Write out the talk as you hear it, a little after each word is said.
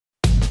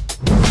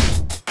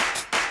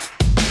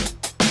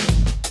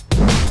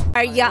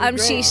Yeah, I'm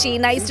Shishi.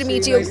 Nice to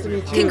meet you. Nice to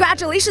meet you.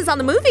 Congratulations on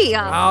the movie.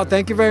 Oh,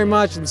 thank you very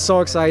much. I'm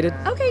so excited.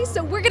 Okay,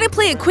 so we're gonna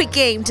play a quick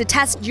game to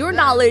test your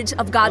knowledge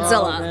of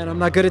Godzilla. Oh, man, I'm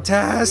not good at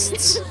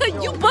tests.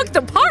 You booked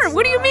the part.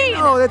 What do you mean?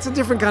 Oh, that's a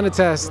different kind of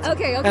test.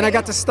 Okay. And I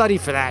got to study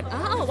for that.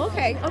 Oh,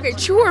 okay. Okay,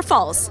 true or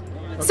false?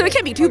 So it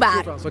can't be too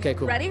bad. Okay,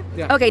 cool. Ready?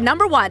 Yeah. Okay,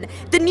 number one.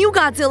 The new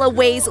Godzilla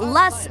weighs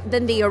less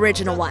than the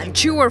original one.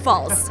 True or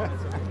false?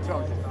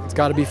 It's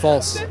got to be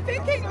false,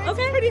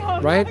 Okay.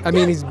 right? I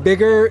mean, he's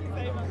bigger,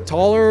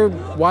 taller,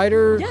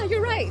 wider. Yeah,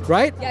 you're right.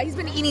 Right? Yeah, he's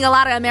been eating a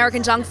lot of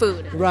American junk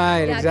food.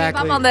 Right, Yeah,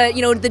 exactly. gave up on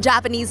the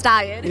Japanese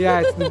diet.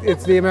 Yeah,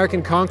 it's the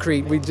American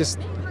concrete. We just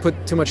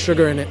put too much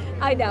sugar in it.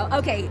 I know.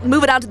 Okay,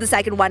 moving on to the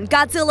second one.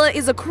 Godzilla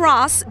is a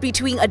cross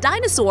between a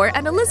dinosaur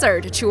and a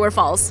lizard. True or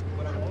false?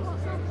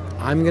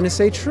 I'm gonna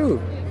say true.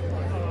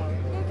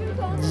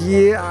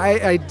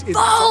 Yeah,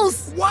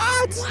 False!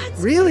 What?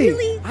 Really?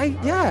 Really?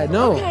 Yeah,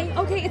 no.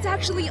 Okay, it's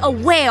actually a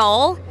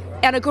whale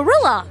and a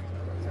gorilla.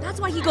 That's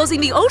why he goes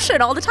in the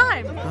ocean all the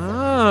time.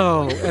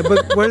 Oh,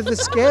 but where did the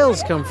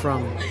scales come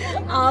from?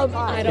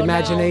 I don't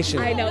Imagination.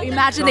 know. I know,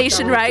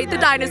 imagination, right? The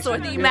dinosaur,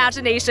 the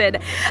imagination.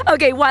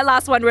 Okay, one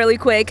last one really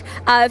quick.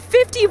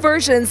 50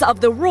 versions of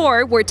the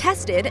roar were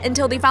tested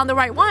until they found the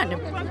right one.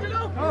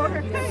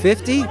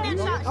 50?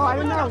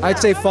 I'd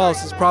say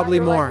false. It's probably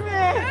more.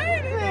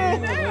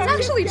 It's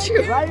actually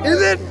true.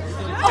 Is it?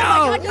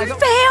 Oh my God, you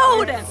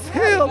failed!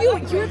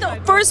 Failed. You're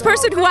the first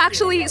person who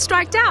actually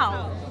striked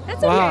out.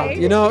 That's Wow, okay.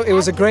 you know, it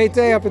was a great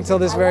day up until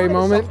this very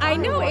moment. I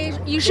know,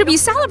 you should be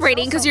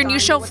celebrating because your new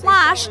show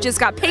Flash just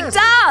got picked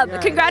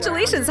up.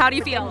 Congratulations, how do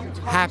you feel?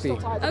 Happy.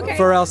 Okay.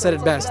 Pharrell said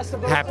it best.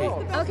 Happy.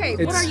 Okay,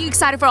 what It's- are you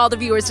excited for all the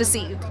viewers to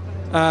see?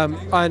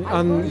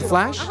 On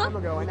Flash,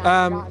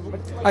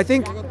 I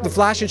think the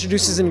Flash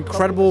introduces an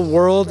incredible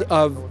world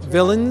of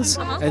villains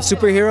and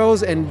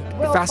superheroes and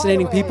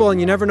fascinating people, and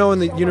you never know in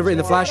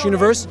the Flash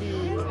universe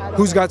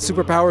who's got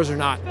superpowers or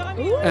not.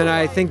 And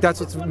I think that's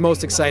what's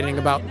most exciting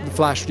about the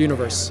Flash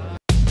universe.